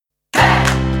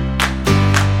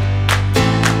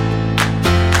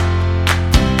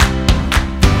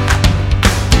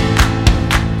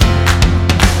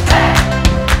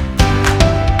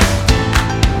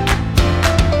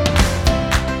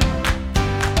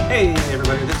Hey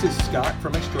everybody, this is Scott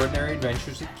from Extraordinary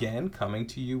Adventures again, coming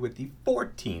to you with the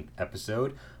 14th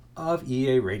episode of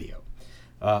EA Radio.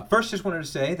 First, just wanted to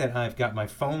say that I've got my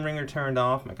phone ringer turned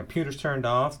off, my computer's turned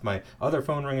off, my other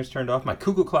phone ringer's turned off, my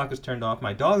cuckoo clock is turned off,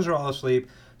 my dogs are all asleep,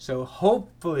 so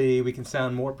hopefully we can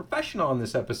sound more professional on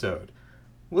this episode.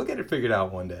 We'll get it figured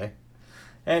out one day.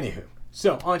 Anywho,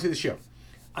 so on to the show.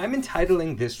 I'm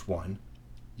entitling this one,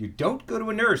 You Don't Go to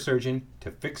a Neurosurgeon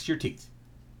to Fix Your Teeth.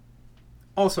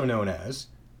 Also known as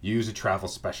Use a Travel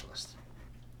Specialist.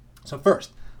 So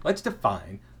first, let's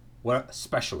define what a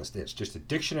specialist is, just a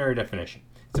dictionary definition.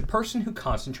 It's a person who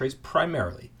concentrates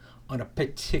primarily on a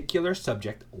particular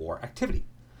subject or activity.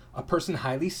 A person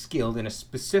highly skilled in a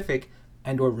specific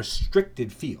and or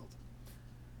restricted field.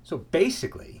 So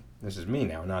basically, this is me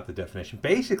now, not the definition.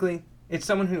 Basically, it's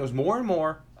someone who knows more and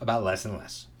more about less and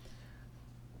less.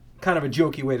 Kind of a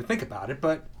jokey way to think about it,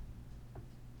 but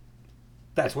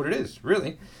that's what it is,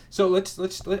 really. So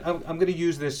I'm going to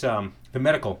use this the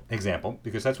medical example,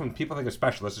 because that's when people think of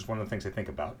specialists. Is one of the things they think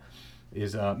about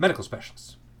is medical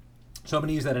specialists. So I'm going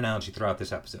to use that analogy throughout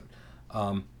this episode.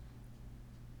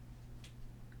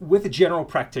 With a general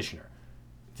practitioner,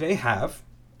 they have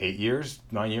 8 years,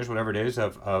 9 years, whatever it is,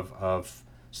 of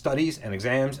studies and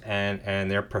exams,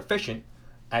 and they're proficient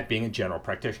at being a general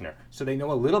practitioner. So they know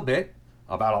a little bit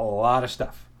about a lot of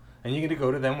stuff. And you're going to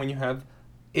go to them when you have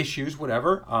issues,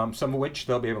 whatever, some of which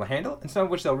they'll be able to handle, and some of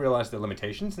which they'll realize their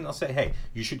limitations, and they'll say, hey,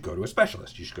 you should go to a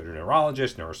specialist. You should go to a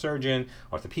neurologist, neurosurgeon,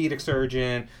 orthopedic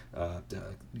surgeon,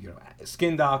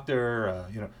 skin doctor,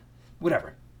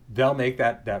 whatever. They'll make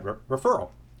that referral.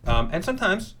 And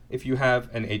sometimes, if you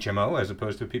have an HMO as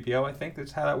opposed to a PPO, I think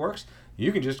that's how that works,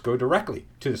 you can just go directly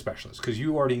to the specialist, because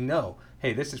you already know,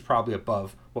 hey, this is probably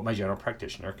above what my general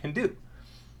practitioner can do.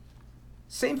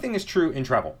 Same thing is true in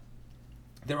travel.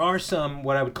 There are some,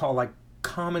 what I would call like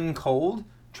common cold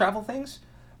travel things,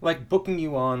 like booking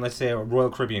you on, let's say, a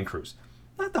Royal Caribbean cruise.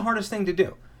 Not the hardest thing to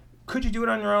do. Could you do it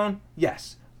on your own?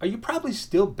 Yes. Are you probably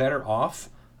still better off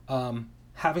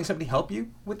having somebody help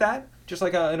you with that? Just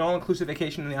like an all-inclusive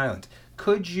vacation in the islands.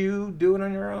 Could you do it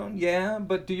on your own? Yeah,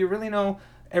 but do you really know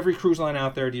every cruise line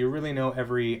out there? Do you really know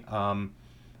every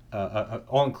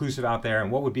all-inclusive out there,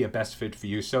 and what would be a best fit for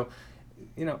you? So,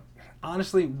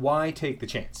 honestly, why take the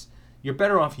chance? You're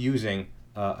better off using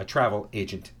a travel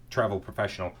agent, travel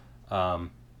professional,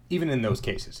 even in those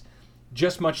cases.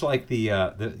 Just much like the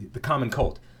common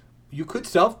cold. You could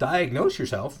self-diagnose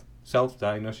yourself.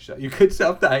 You could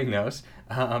self-diagnose,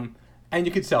 and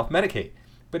you could self-medicate.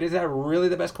 But is that really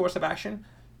the best course of action?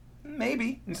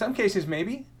 Maybe. In some cases,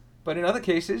 maybe. But in other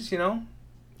cases,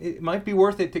 it might be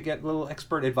worth it to get a little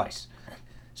expert advice.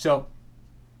 So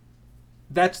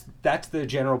that's the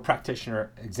general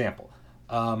practitioner example.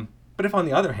 But if, on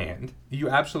the other hand, you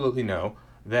absolutely know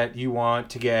that you want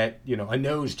to get, a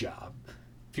nose job,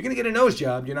 if you're going to get a nose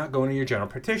job, you're not going to your general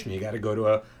practitioner. You got to go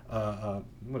to a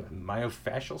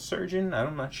myofascial surgeon.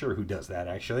 I'm not sure who does that,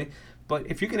 actually. But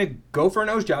if you're going to go for a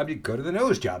nose job, you go to the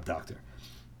nose job doctor.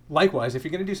 Likewise, if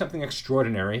you're going to do something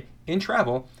extraordinary in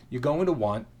travel, you're going to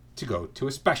want to go to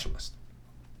a specialist.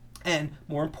 And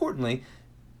more importantly,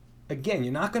 again,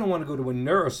 you're not going to want to go to a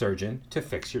neurosurgeon to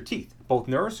fix your teeth. Both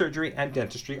neurosurgery and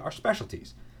dentistry are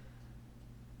specialties.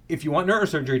 If you want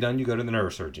neurosurgery done, you go to the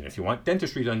neurosurgeon. If you want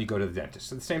dentistry done, you go to the dentist.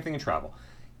 So the same thing in travel.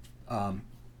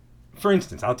 For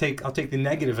instance, I'll take the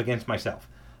negative against myself.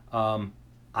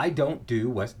 I don't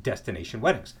do destination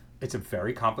weddings. It's a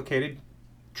very complicated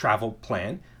travel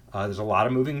plan. There's a lot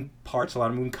of moving parts, a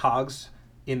lot of moving cogs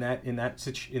in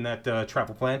that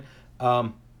travel plan.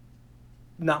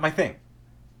 Not my thing.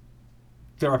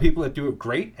 There are people that do it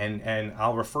great, and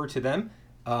I'll refer to them.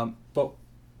 But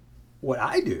what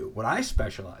I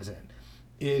specialize in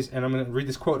is, and I'm going to read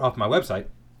this quote off my website,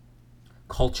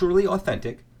 culturally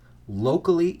authentic,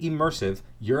 locally immersive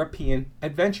European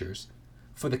adventures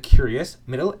for the curious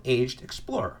middle-aged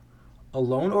explorer,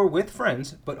 alone or with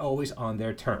friends, but always on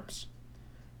their terms.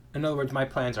 In other words, my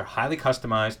plans are highly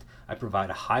customized. I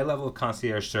provide a high level of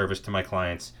concierge service to my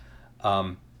clients,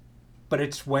 but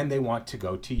it's when they want to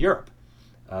go to Europe.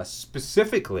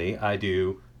 Specifically, I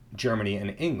do Germany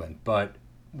and England, but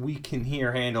we can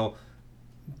here handle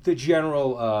the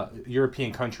general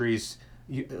European countries.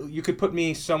 You could put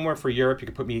me somewhere for Europe. You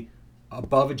could put me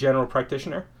above a general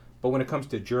practitioner, but when it comes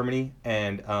to Germany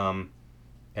and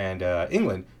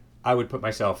England, I would put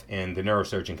myself in the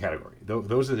neurosurgeon category.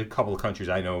 Those are the couple of countries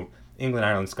I know: England,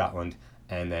 Ireland, Scotland,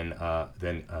 and then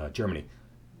Germany.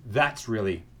 That's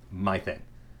really my thing.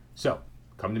 So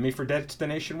come to me for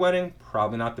destination wedding,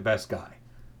 probably not the best guy.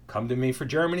 Come to me for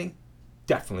Germany,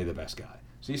 definitely the best guy.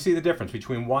 So you see the difference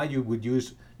between why you would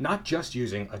use, not just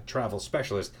using a travel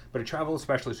specialist, but a travel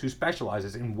specialist who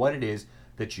specializes in what it is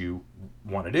that you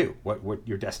want to do, what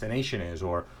your destination is,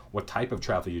 or what type of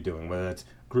travel you're doing, whether it's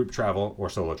group travel or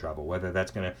solo travel, whether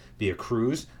that's going to be a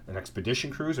cruise, an expedition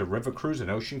cruise, a river cruise, an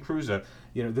ocean cruise, there's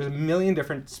a million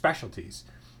different specialties.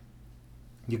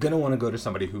 You're going to want to go to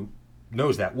somebody who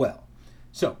knows that well.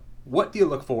 So what do you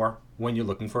look for when you're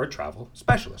looking for a travel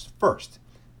specialist? First,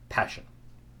 passion.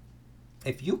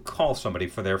 If you call somebody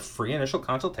for their free initial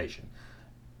consultation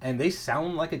and they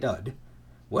sound like a dud,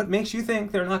 what makes you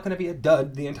think they're not going to be a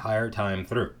dud the entire time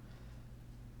through?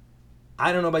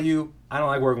 I don't know about you, I don't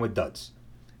like working with duds.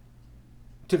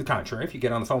 To the contrary, if you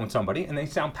get on the phone with somebody and they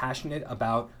sound passionate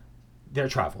about their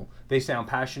travel, they sound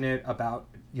passionate about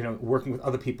working with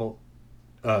other people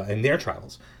in their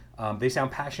travels, they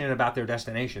sound passionate about their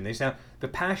destination. The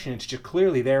passion is just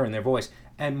clearly there in their voice.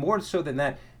 And more so than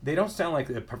that, they don't sound like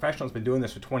the professional's been doing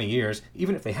this for 20 years.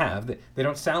 Even if they have, they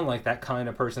don't sound like that kind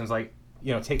of person's like,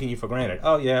 taking you for granted.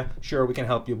 Oh yeah, sure, we can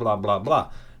help you, blah, blah,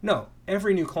 blah. No,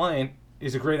 every new client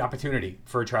is a great opportunity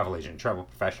for a travel agent, travel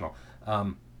professional.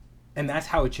 And that's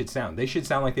how it should sound. They should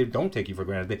sound like they don't take you for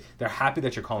granted. They're happy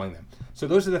that you're calling them. So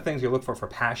those are the things you look for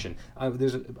passion.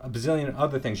 There's a bazillion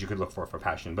other things you could look for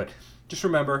passion. But just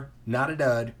remember, not a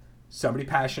dud, somebody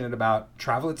passionate about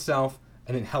travel itself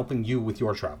and then helping you with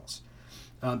your travels.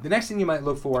 The next thing you might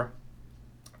look for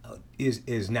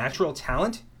is natural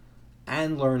talent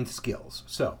and learned skills.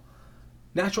 So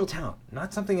natural talent,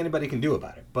 not something anybody can do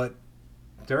about it, but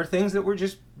there are things that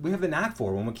we have the knack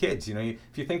for when we're kids.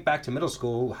 If you think back to middle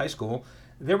school, high school,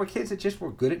 there were kids that just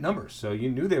were good at numbers. So you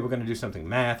knew they were going to do something,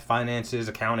 math, finances,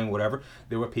 accounting, whatever.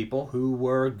 There were people who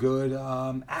were good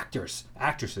actors,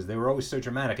 actresses. They were always so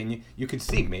dramatic. And you could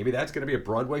see maybe that's going to be a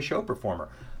Broadway show performer.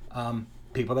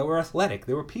 People that were athletic.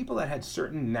 There were people that had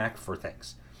certain knack for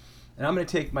things. And I'm going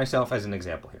to take myself as an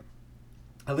example here.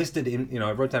 I listed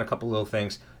I wrote down a couple little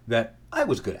things that I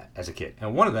was good at as a kid.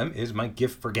 And one of them is my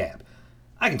gift for gab.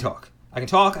 I can talk. I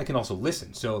can also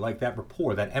listen. So like that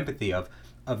rapport, that empathy of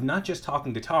not just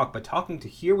talking to talk, but talking to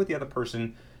hear what the other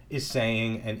person is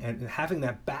saying and having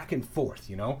that back and forth,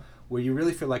 where you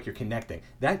really feel like you're connecting.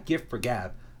 That gift for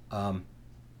gab, and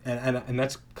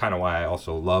that's kind of why I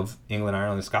also love England,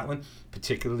 Ireland, and Scotland,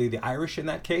 particularly the Irish in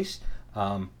that case.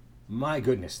 My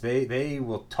goodness, they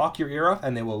will talk your ear off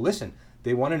and they will listen.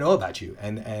 They want to know about you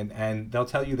and they'll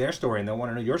tell you their story and they'll want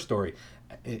to know your story.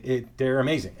 They're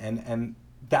amazing. And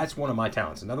that's one of my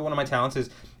talents. Another one of my talents is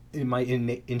in my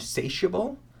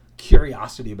insatiable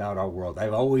curiosity about our world.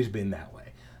 I've always been that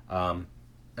way.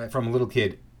 From a little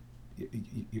kid,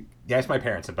 you ask my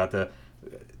parents about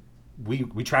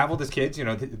we traveled as kids.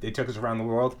 They took us around the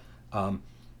world.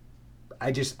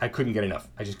 I couldn't get enough.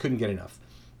 I just couldn't get enough.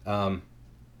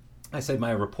 I said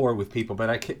my rapport with people,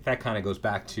 but that kind of goes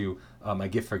back to my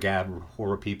gift for gab,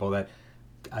 rapport with people, that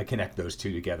I connect those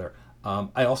two together.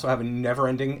 I also have a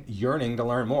never-ending yearning to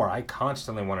learn more. I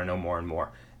constantly want to know more and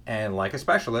more. And like a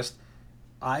specialist,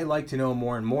 I like to know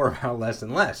more and more about less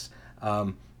and less.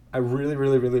 I really,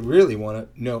 really, really, really want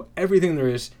to know everything there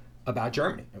is about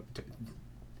Germany.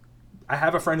 I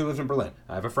have a friend who lives in Berlin.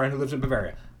 I have a friend who lives in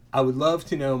Bavaria. I would love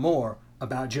to know more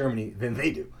about Germany than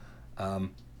they do. I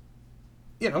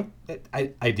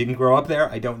didn't grow up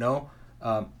there. I don't know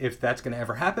if that's going to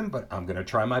ever happen, but I'm going to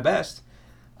try my best.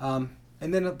 And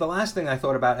then the last thing I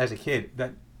thought about as a kid,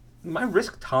 that my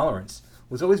risk tolerance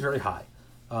was always very high.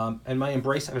 And my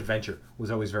embrace of adventure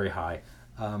was always very high.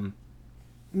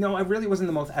 No, I really wasn't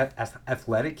the most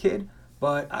athletic kid,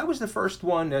 but I was the first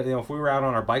one that, if we were out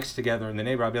on our bikes together in the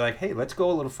neighborhood, I'd be like, hey, let's go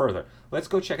a little further. Let's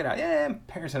go check it out. Yeah,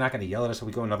 parents are not going to yell at us if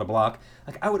we go another block.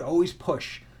 Like, I would always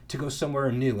push to go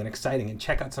somewhere new and exciting and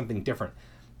check out something different.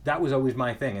 That was always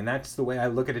my thing, and that's the way I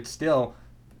look at it still.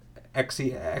 X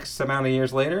amount of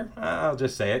years later, I'll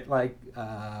just say it,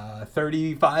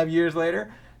 35 years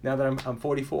later, now that I'm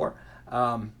 44,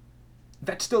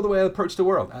 that's still the way I approach the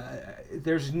world.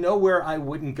 There's nowhere I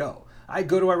wouldn't go. I'd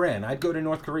go to Iran. I'd go to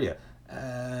North Korea.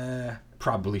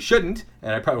 Probably shouldn't,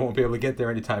 and I probably won't be able to get there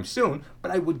anytime soon,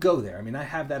 but I would go there. I mean, I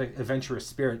have that adventurous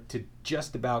spirit to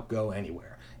just about go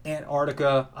anywhere.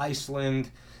 Antarctica,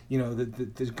 Iceland,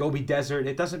 the Gobi Desert.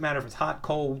 It doesn't matter if it's hot,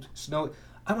 cold, snow.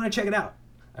 I want to check it out.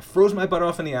 I froze my butt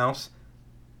off in the Alps.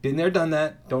 Been there, done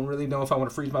that. Don't really know if I want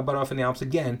to freeze my butt off in the Alps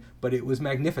again, but it was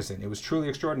magnificent. It was truly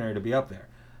extraordinary to be up there.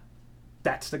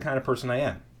 That's the kind of person I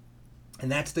am.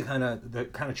 And that's the kind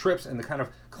of trips and the kind of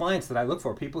clients that I look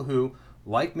for. People who,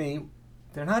 like me,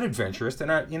 they're not adventurous. They're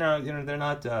not, they're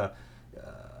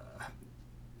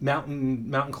not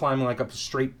mountain climbing like up a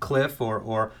straight cliff,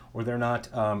 or they're not,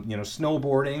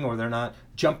 snowboarding, or they're not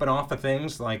jumping off of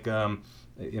things like,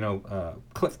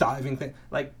 cliff diving thing.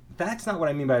 Like, that's not what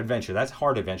I mean by adventure. That's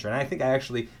hard adventure. And I think I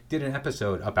actually did an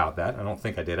episode about that. I don't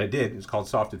think I did. I did. It's called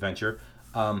Soft Adventure.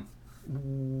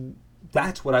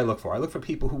 That's what I look for. I look for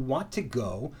people who want to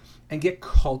go and get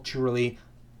culturally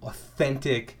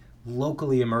authentic,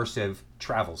 locally immersive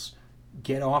travels.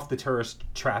 Get off the tourist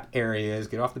trap areas,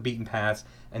 get off the beaten paths,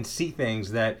 and see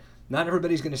things that not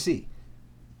everybody's going to see.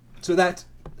 So that's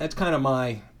kind of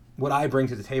what I bring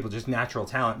to the table, just natural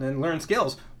talent, and learn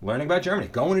skills. Learning about Germany,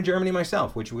 going to Germany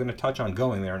myself, which we're going to touch on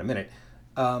going there in a minute.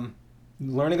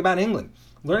 Learning about England,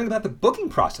 learning about the booking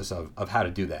process of how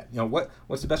to do that.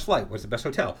 What's the best flight? What's the best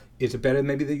hotel? Is it better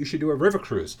maybe that you should do a river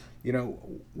cruise?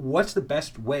 What's the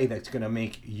best way that's going to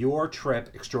make your trip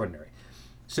extraordinary?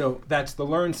 So that's the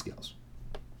learn skills.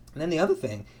 And then the other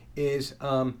thing is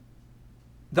the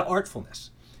artfulness.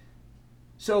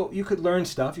 So you could learn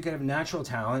stuff, you could have natural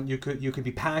talent, you could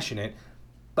be passionate,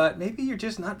 but maybe you're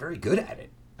just not very good at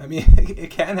it. I mean, it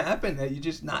can happen that you're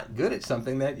just not good at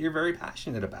something that you're very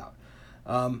passionate about.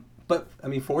 But I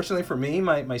mean, fortunately for me,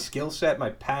 my skill set,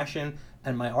 my passion,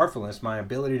 and my artfulness, my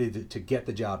ability to get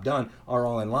the job done are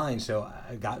all in line. So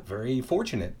I got very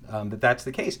fortunate that that's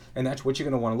the case, and that's what you're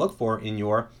going to want to look for in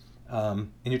your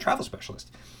travel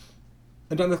specialist.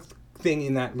 Another thing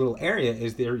in that little area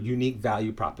is their unique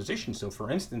value proposition. So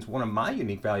for instance, one of my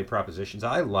unique value propositions,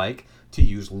 I like to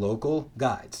use local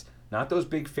guides, not those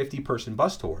big 50-person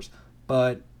bus tours,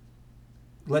 but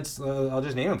I'll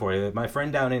just name him for you. My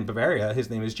friend down in Bavaria, his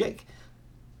name is Jake.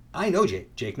 I know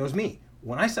Jake. Jake knows me.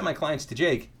 When I send my clients to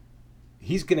Jake,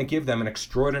 he's going to give them an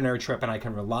extraordinary trip, and I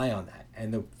can rely on that.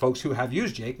 And the folks who have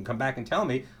used Jake can come back and tell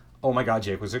me, oh my God,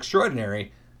 Jake was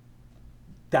extraordinary.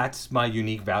 That's my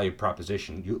unique value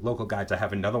proposition. Local guides. I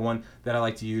have another one that I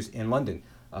like to use in London,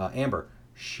 Amber.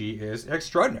 She is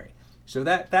extraordinary. So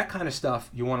that kind of stuff,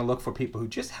 you want to look for people who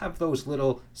just have those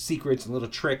little secrets and little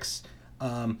tricks,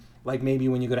 like maybe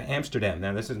when you go to Amsterdam.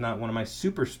 Now, this is not one of my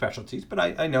super specialties, but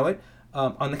I know it.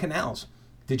 On the canals.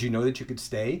 Did you know that you could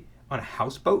stay on a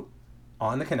houseboat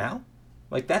on the canal?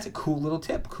 Like, that's a cool little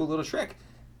tip, cool little trick.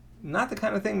 Not the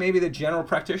kind of thing maybe the general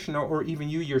practitioner or even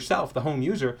you yourself, the home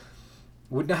user,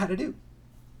 would know how to do.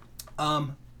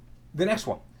 The next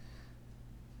one,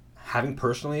 having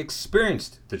personally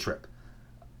experienced the trip.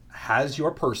 Has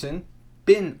your person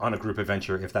been on a group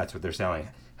adventure, if that's what they're selling?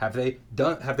 Did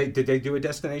they do a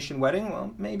destination wedding?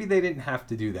 Well, maybe they didn't have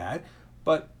to do that,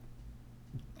 but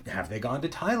have they gone to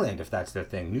Thailand, if that's their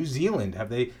thing? New Zealand? Have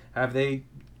they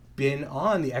been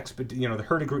on the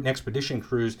Hurtigruten expedition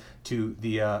cruise to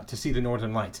see the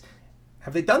Northern Lights?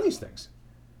 Have they done these things?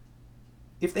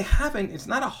 If they haven't, it's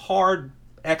not a hard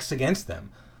X against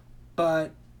them,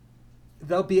 but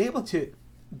they'll be able to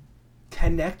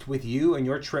connect with you and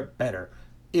your trip better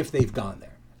if they've gone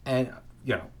there. And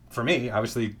for me,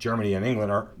 obviously, Germany and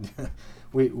England are.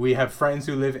 We have friends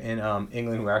who live in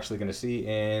England who we're actually going to see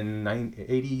in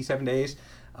 87 days.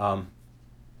 My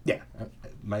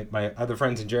other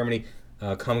friends in Germany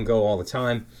come and go all the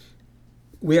time.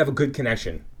 We have a good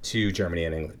connection to Germany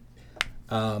and England.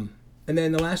 And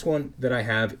then the last one that I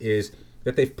have is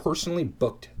that they've personally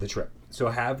booked the trip. So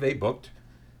have they booked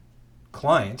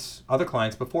other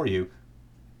clients before you,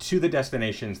 to the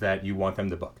destinations that you want them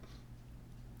to book?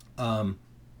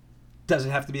 Does it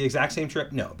have to be the exact same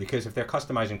trip? No, because if they're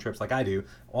customizing trips like I do,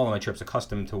 all of my trips are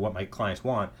custom to what my clients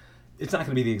want. It's not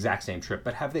going to be the exact same trip,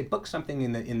 but have they booked something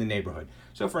in the neighborhood?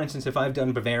 So for instance, if I've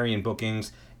done Bavarian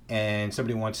bookings and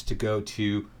somebody wants to go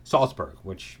to Salzburg,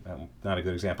 which not a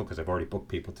good example because I've already booked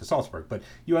people to Salzburg, but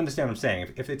you understand what I'm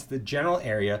saying. If it's the general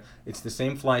area, it's the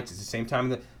same flights, it's the same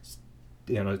time of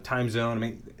the time zone. I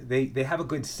mean, they have a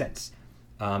good sense.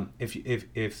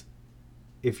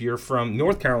 If you're from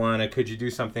North Carolina, could you do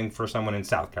something for someone in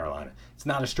South Carolina? It's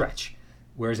not a stretch.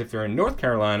 Whereas if you're in North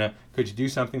Carolina, could you do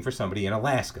something for somebody in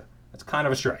Alaska? That's kind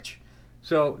of a stretch.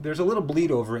 So there's a little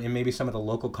bleed over in maybe some of the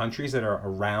local countries that are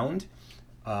around.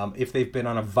 If they've been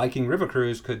on a Viking river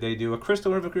cruise, could they do a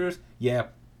Crystal river cruise? Yeah,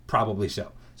 probably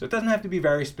so. So it doesn't have to be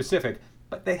very specific,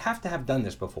 but they have to have done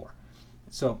this before.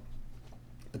 So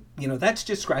that's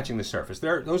just scratching the surface.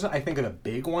 Those I think are the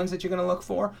big ones that you're going to look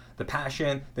for: the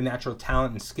passion, the natural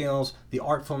talent and skills, the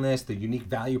artfulness, the unique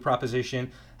value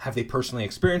proposition. Have they personally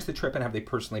experienced the trip, and have they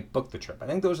personally booked the trip? I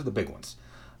think those are the big ones.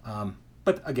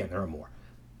 But again, there are more.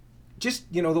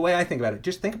 Just, the way I think about it,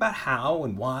 just think about how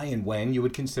and why and when you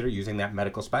would consider using that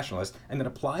medical specialist, and then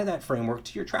apply that framework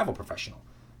to your travel professional.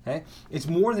 Okay? It's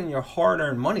more than your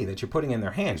hard-earned money that you're putting in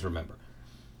their hands, remember.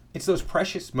 It's those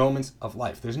precious moments of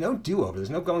life. There's no do-over. There's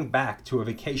no going back to a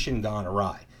vacation gone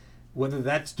awry. Whether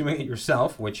that's doing it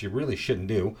yourself, which you really shouldn't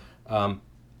do,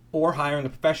 or hiring a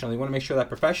professional, you want to make sure that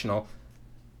professional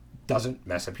doesn't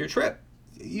mess up your trip.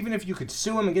 Even if you could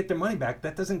sue them and get their money back,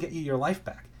 that doesn't get you your life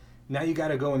back. Now you got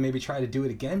to go and maybe try to do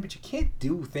it again, but you can't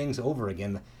do things over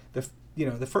again.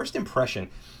 The first impression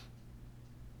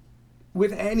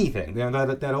with anything,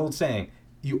 that old saying,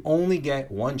 you only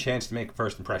get one chance to make a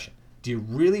first impression. Do you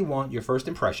really want your first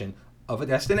impression of a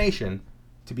destination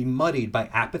to be muddied by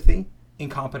apathy,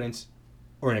 incompetence,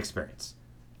 or inexperience?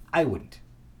 I wouldn't.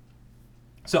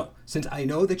 So, since I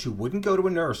know that you wouldn't go to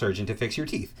a neurosurgeon to fix your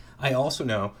teeth, I also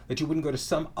know that you wouldn't go to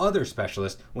some other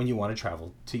specialist when you want to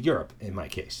travel to Europe, in my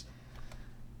case.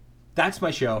 That's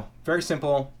my show. Very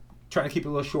simple. Trying to keep it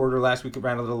a little shorter. Last week it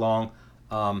ran a little long.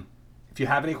 If you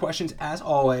have any questions, as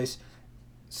always,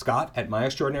 Scott at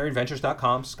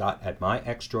myextraordinaryadventures.com, Scott at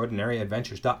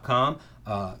myextraordinaryadventures.com.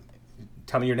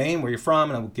 Tell me your name, where you're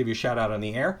from, and I'll give you a shout out on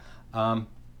the air. And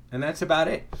that's about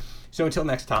it. So until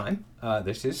next time,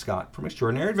 this is Scott from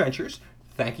Extraordinary Adventures,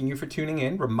 thanking you for tuning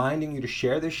in, reminding you to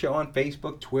share this show on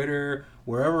Facebook, Twitter,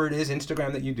 wherever it is,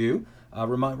 Instagram that you do.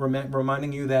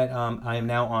 Reminding you that I am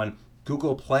now on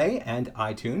Google Play and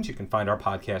iTunes. You can find our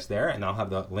podcast there, and I'll have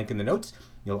the link in the notes.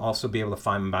 You'll also be able to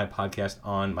find my podcast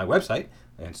on my website.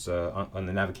 It's on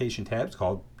the navigation tab. It's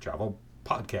called Travel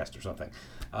Podcast or something.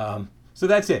 So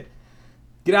that's it.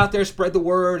 Get out there, spread the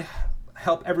word,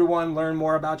 help everyone learn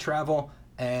more about travel,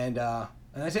 and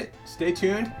that's it. Stay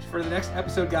tuned for the next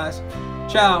episode, guys.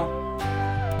 Ciao.